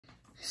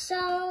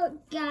So,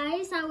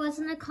 guys, that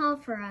wasn't a call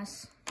for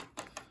us.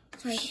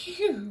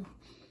 Phew.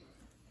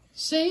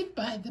 Saved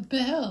by the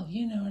Bell,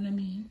 you know what I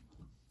mean.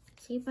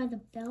 Saved by the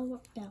Bell?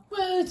 What bell?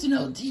 Well, it's an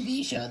old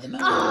TV show that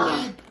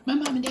my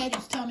mom and dad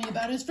used to tell me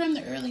about. It's from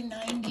the early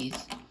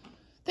 90s.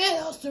 They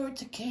had all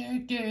sorts of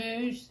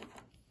characters.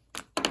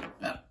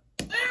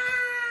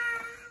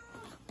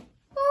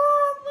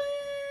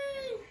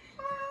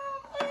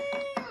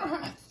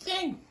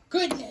 Thank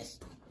goodness.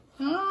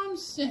 I'm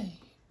saved.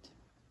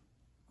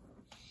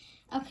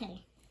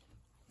 Okay.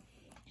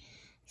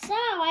 So,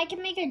 I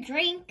can make a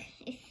drink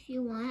if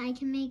you want. I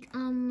can make,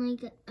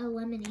 like a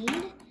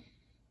lemonade.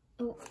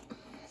 Oh,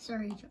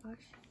 sorry,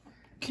 Josh.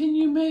 Can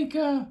you make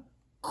a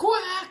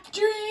quack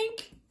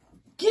drink?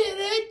 Get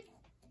it?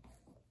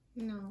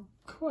 No,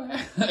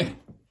 Quack. I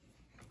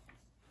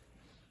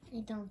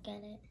don't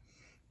get it.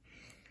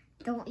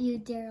 Don't you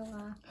dare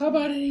laugh. How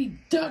about any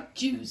duck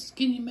juice?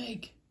 Can you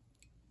make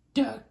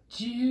duck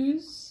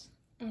juice?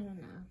 I don't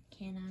know.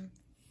 Can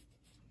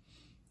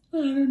I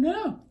don't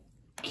know.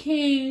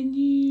 Can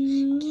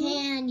you?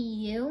 Can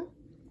you?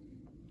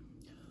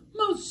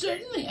 Most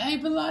certainly. I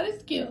have a lot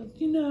of skills,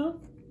 you know.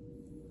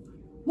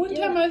 One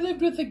time I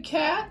lived with a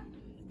cat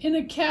in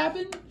a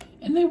cabin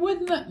and they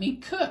wouldn't let me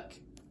cook.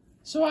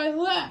 So I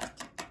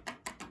left.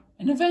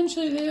 And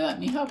eventually they let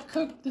me help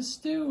cook the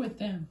stew with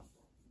them.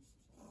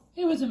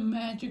 It was a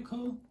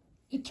magical.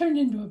 It turned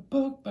into a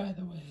book, by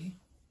the way.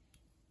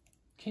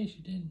 In case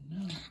you didn't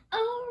know.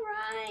 Oh,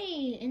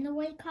 right. In the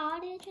White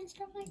Cottage and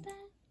stuff like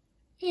that?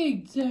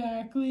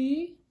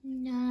 Exactly.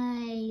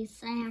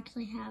 Nice. I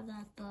actually have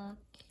that book.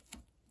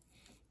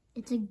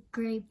 It's a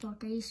great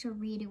book. I used to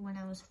read it when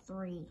I was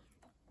 3.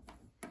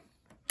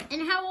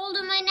 And how old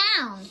am I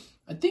now?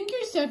 I think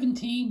you're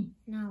 17.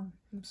 No,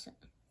 I'm 7.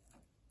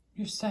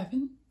 You're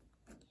 7?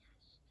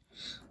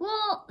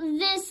 Well,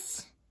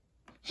 this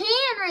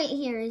hand right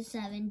here is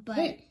 7,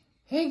 but...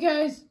 Hey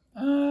guys,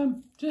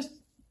 I'm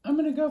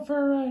gonna go for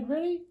a ride.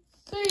 Ready?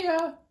 See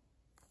ya.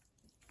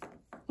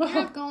 We're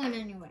not going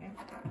anywhere.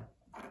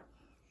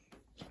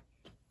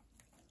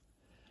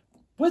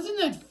 Wasn't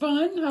that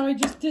fun, how I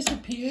just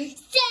disappeared?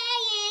 Say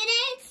it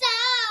ain't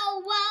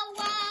so, whoa,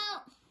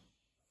 whoa.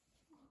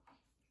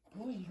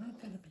 Boy, you're not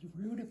gonna be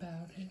rude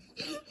about it.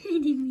 I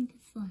didn't mean to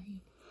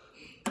slide.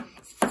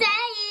 Say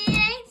it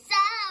ain't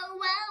so,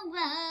 whoa,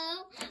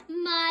 whoa.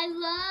 My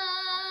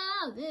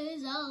love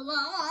is a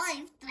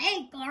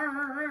lifesaver.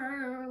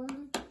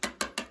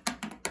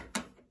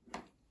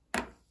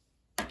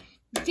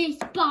 This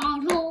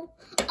bottle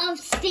of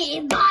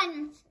steam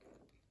buns.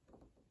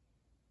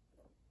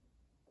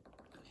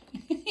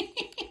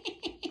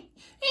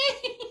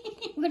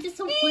 What is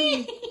so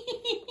funny?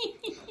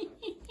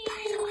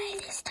 By the way,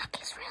 this duck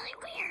is really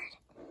weird.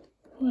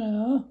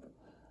 Well,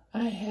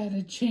 I had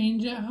a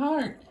change of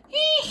heart.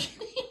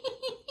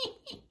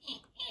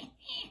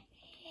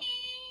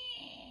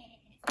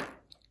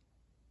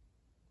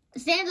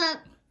 Stand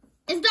up.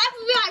 It's back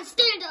for me.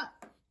 Stand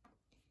up.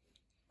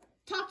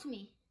 Talk to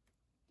me.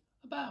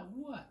 About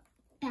what?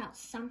 About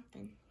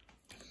something.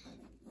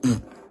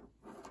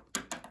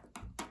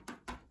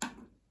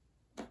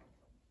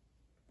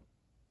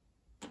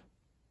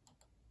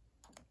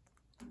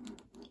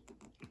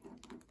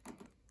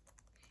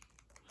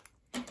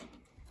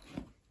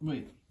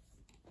 Wait.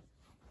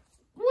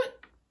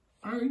 What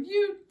are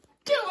you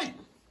doing?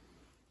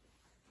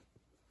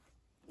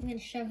 I'm gonna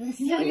shove this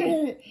You know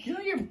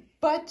down. your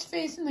butt's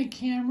facing the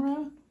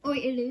camera? Oh, it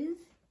is?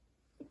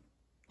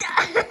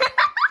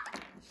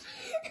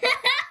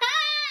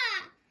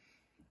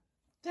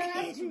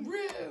 That's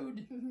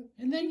rude.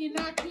 And then you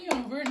knock me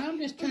over, and I'm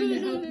just trying to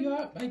help you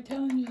out by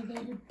telling you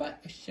that your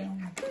butt is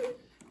showing.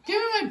 Give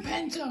me my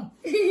pencil.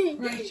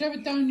 Right, shove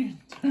it down your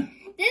throat.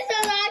 This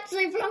is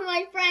actually from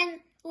my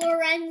friend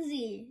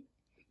Lorenzi.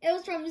 It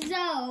was from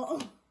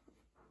Zoe.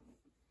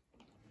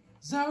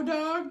 Zoe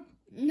dog?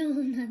 No,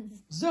 not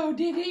Zoe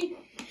Diddy?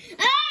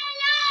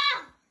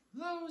 Ah,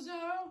 no!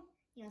 Lozo?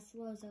 Yes,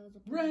 Lozo.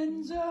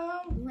 Renzo?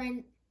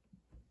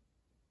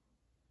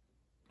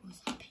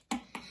 What's happening?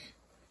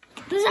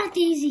 What's that,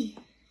 Daisy?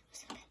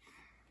 What's happening?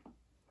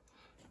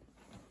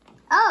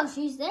 Oh,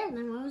 she's there.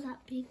 Then what was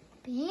that big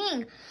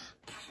bang?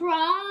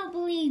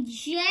 Probably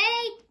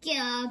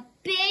Jacob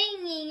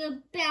banging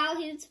about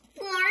his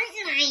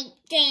Fortnite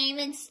game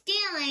and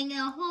stealing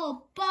a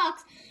whole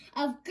box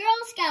of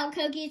Girl Scout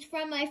cookies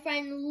from my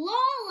friend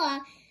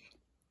Lola,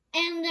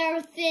 and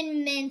their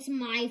Thin Mint,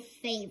 my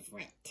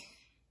favorite.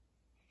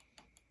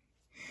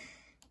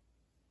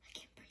 I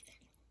can't breathe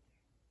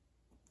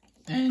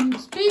anymore. And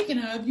speaking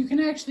of, you can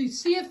actually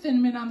see a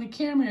Thin Mint on the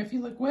camera if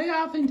you look way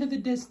off into the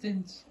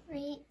distance.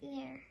 Right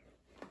there.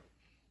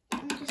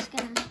 I'm just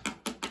gonna...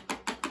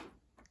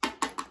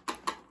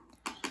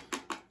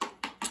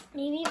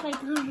 Maybe if I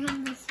go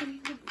around this way.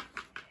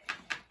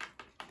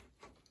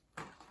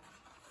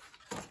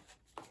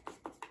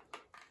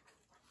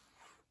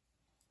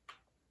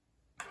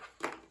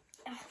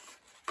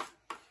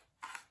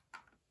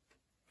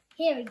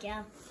 Here we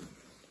go.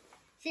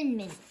 Thin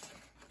Mint.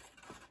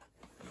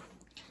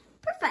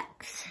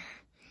 Perfect.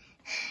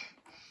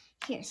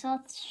 here, so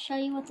I'll show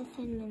you what the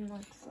Thin Mint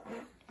looks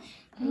like.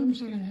 I'm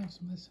just gonna have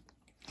some listen.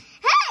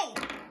 Hey!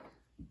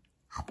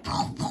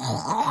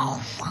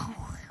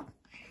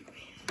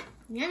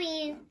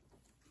 Yummy.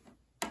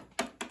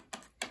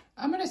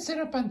 I'm gonna sit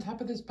up on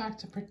top of this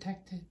box to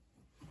protect it.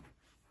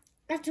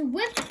 That's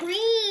whipped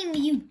cream,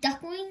 you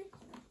duckling.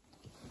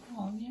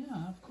 Oh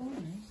yeah, of course.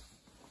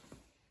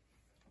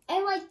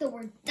 I like the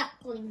word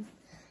duckling.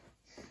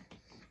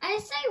 I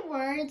say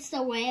words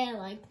the way I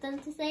like them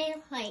to say.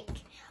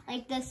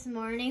 Like this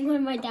morning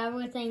when my dad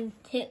was saying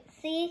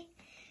Tootsie.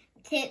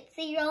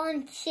 Tootsie roll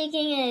and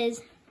shaking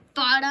his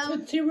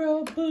bottom. Tootsie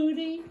roll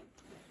booty.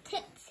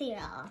 Tootsie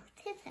roll.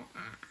 Tootsie roll.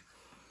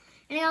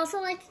 And I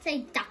also like to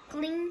say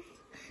duckling.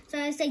 So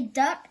I say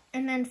duck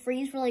and then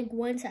freeze for like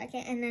 1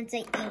 second and then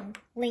say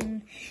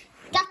ling.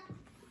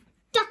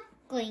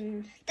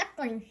 Duckling.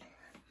 Duckling.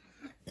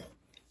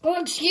 Oh,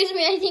 excuse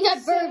me, I think I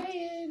burped. Say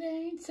it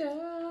ain't so.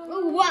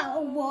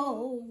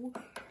 Whoa.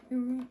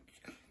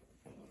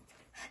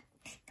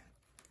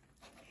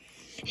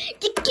 The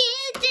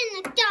kids in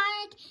the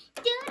dark.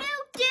 Do.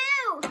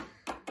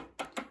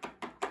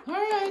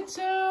 Alright,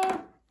 so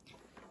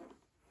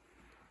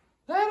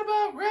that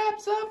about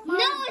wraps up my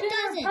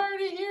dinner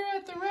party here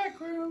at the rec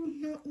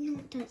room. No,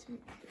 it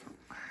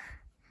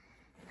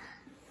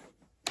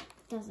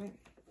doesn't.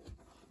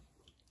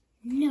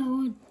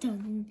 No, it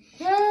doesn't.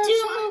 Yeah,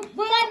 so, 5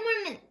 more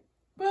minutes.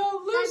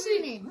 Well,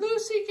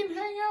 Lucy can hang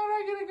out.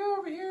 I gotta go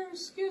over here.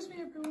 Excuse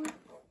me, everyone.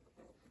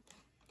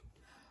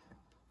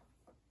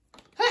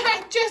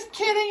 Just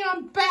kidding.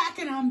 I'm back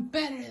and I'm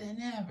better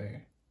than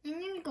ever. I'm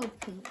gonna go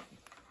pee.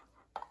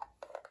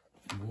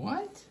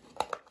 What?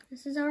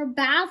 This is our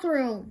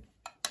bathroom.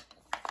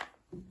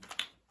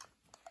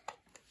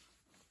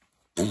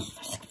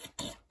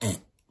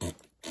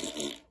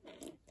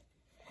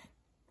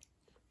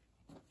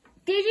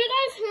 Did you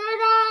guys hear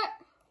that?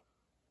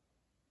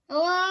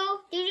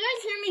 Hello? Did you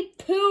guys hear me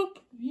poop?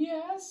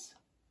 Yes.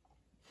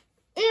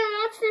 Ew,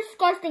 that's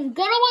disgusting.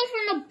 Get away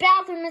from the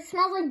bathroom. It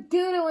smells like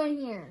doo-doo in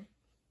here.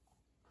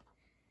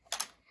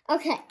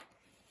 Okay.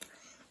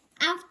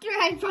 After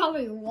I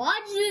probably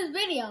watch this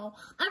video,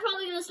 I'm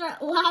probably going to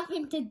start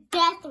laughing to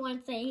death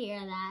once I hear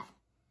that.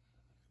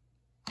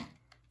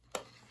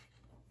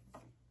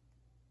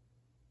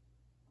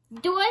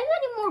 Do I have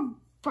any more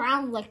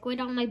brown liquid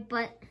on my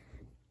butt?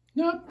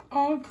 Nope,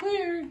 all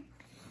clear.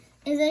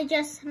 Is it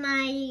just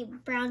my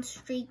brown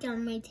streak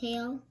on my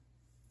tail?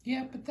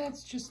 Yeah, but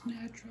that's just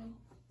natural.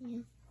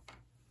 Yeah.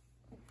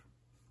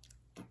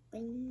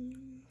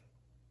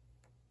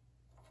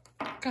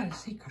 Got a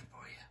secret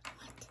for you.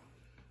 What?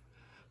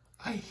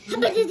 I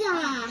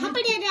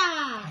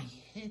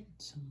hid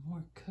some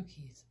more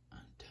cookies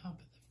on top of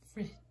the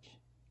fridge.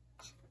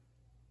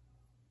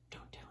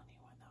 Don't tell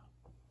anyone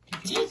though.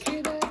 Did you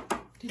hear that?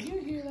 Did you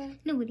hear that?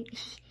 Nobody.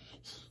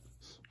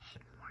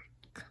 Had more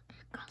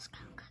Girl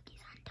Scout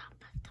cookies on top of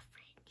the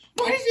fridge.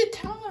 Why did you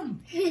tell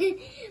them?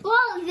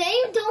 Well, they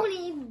don't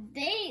even.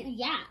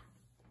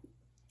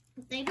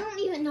 They don't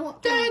even know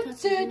what kind of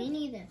cookies mean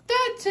either.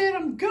 That's it.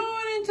 I'm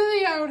going into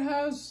the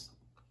outhouse.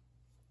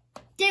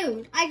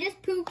 Dude, I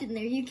just pooped in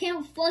there. You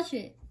can't flush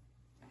it.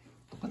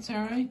 That's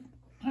all right.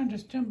 I'll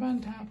just jump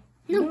on top.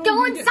 No,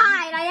 go inside.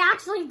 I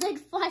actually did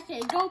flush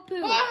it. Go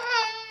poop.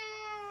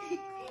 Ah!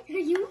 Are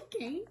you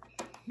okay?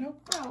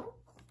 Nope.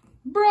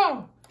 Bro.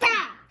 Bro.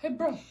 Hey,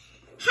 bro.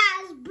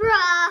 Hasbro.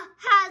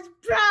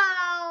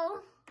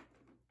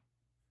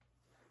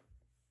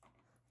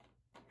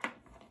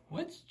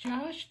 What's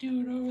Josh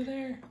doing over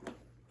there?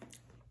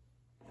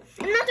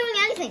 I'm not doing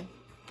anything.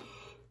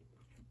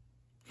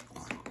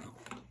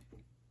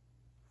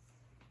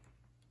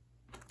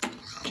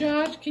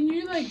 Josh, can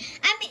you I'm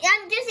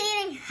just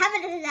eating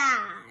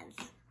habitadas.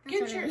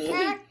 get your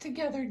act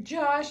together,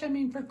 Josh? I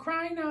mean, for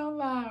crying out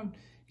loud.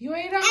 You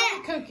ate all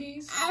the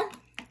cookies. I'm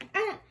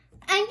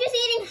just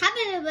eating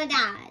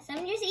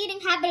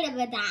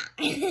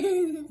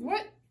habitadas.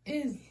 What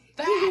is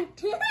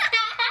that?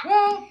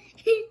 Well,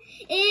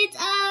 it's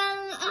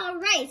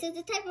rice. It's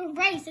a type of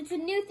rice. It's a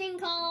new thing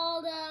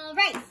called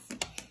rice.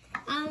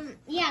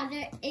 Yeah,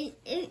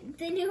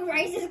 the new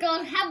rice is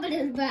called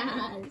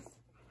habitadas.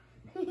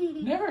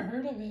 never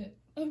heard of it.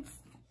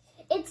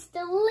 It's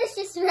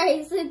delicious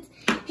rice. It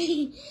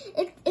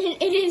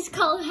is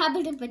called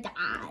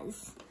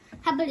habitadas.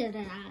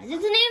 Habitadas. It's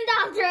named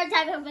after a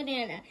type of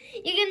banana.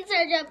 You can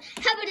search up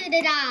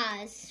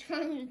habitadas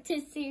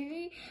to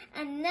Siri,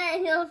 and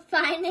then you'll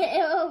find it. It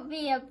will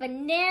be a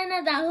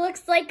banana that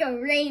looks like a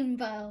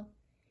rainbow.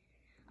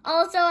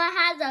 Also, it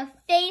has a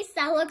face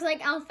that looks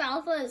like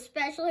alfalfa,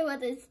 especially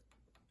with his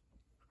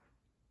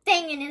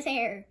thing in his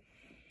hair.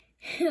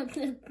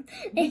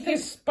 With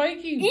his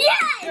spiky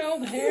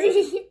curled hair?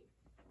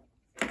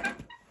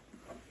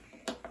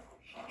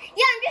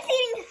 Yeah, I'm just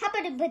eating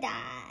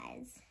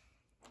habitadas.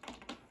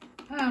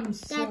 I'm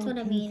so That's what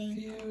I'm eating.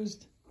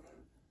 confused.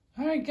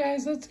 All right,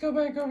 guys, let's go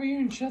back over here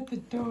and shut the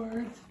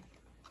door.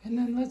 And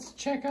then let's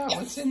check out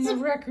what's in the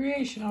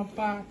recreational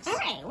box. All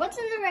right, what's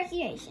in the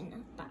recreational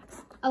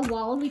box? A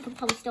wall. We could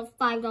probably steal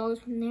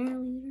 $5 from there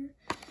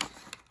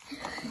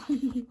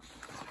later.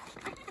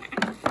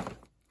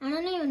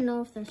 don't even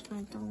know if there's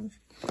 $5.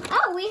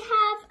 Oh, we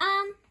have,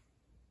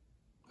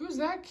 Who's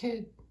that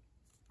kid?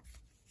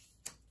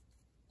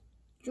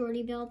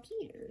 Jordy Bell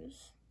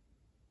Peters.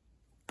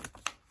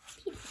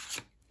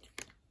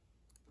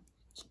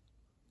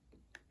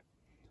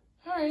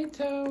 All right,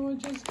 so we'll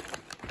just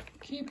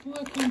keep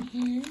looking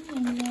here.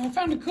 And I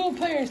found a cool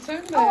pair of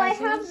sunglasses. Oh, I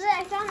found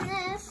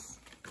this.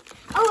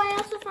 Oh, I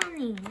also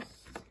found these.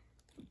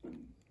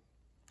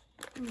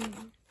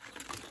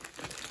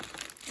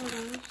 What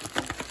else?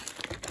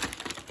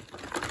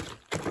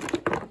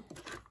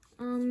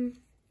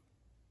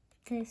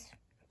 This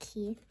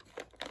key.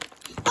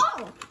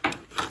 Oh,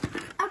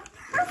 a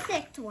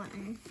perfect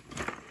one.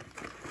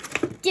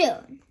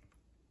 Dude,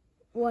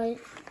 what?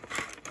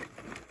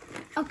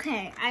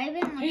 Okay, I've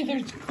been looking. Hey,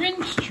 there's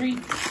Grinch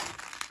treats.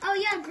 Oh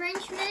yeah,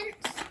 Grinch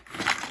mints.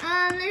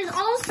 There's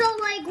also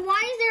like,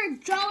 why is there a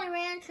Jolly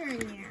Rancher in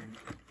there?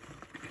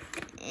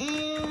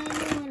 And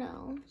what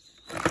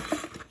else?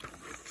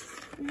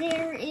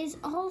 There is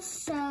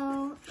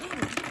also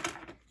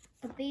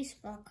a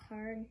baseball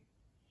card.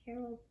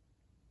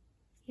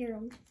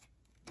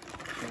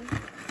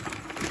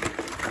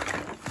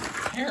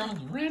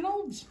 Harold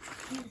Reynolds?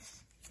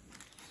 Yes.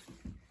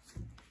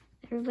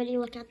 Everybody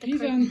look at the He's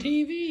card. on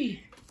TV.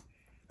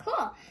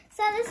 Cool.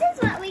 So this is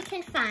what we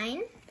can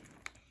find.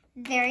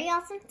 Very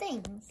awesome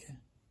things. Okay.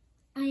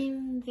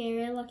 I'm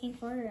very looking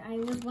forward. I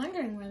was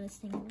wondering where this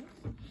thing was.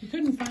 You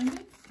couldn't find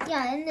it?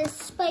 Yeah, in this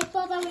spike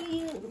ball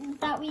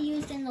that we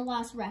used in the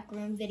last Rec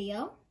Room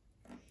video.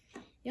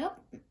 Yep.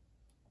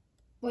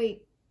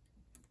 Wait.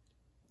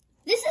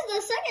 This is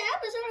the second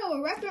episode of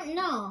a Rec Room.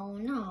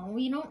 No,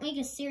 we don't make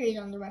a series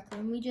on the Rec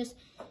Room. We just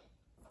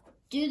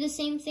do the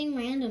same thing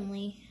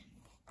randomly.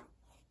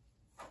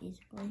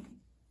 Basically.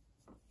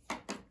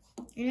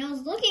 And I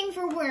was looking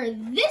for where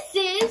this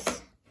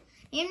is,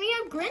 and we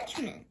have Grinch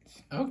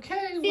mints.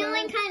 Okay,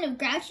 Feeling kind of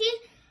grouchy?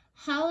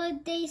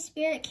 Holiday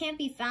spirit can't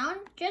be found?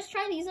 Just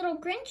try these little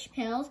Grinch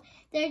pills.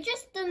 They're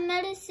just the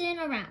medicine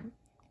around.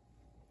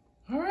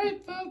 All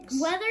right, folks.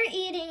 Whether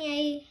eating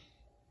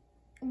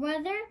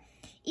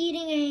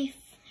a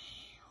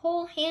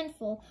whole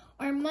handful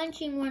or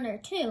munching one or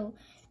two,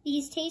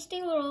 these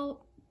tasty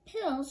little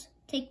pills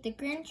take the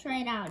Grinch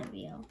right out of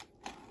you.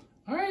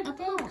 All right,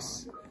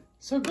 folks.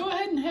 So go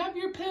ahead and have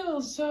your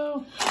pills.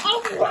 So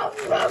you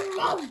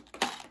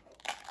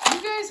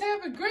guys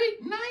have a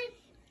great night,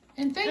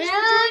 and thanks for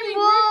joining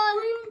Rec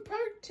Room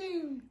Part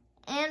 2.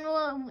 And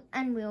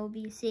we'll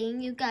be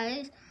seeing you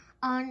guys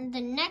on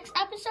the next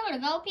episode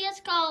of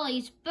LPS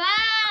Collies.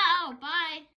 Bye.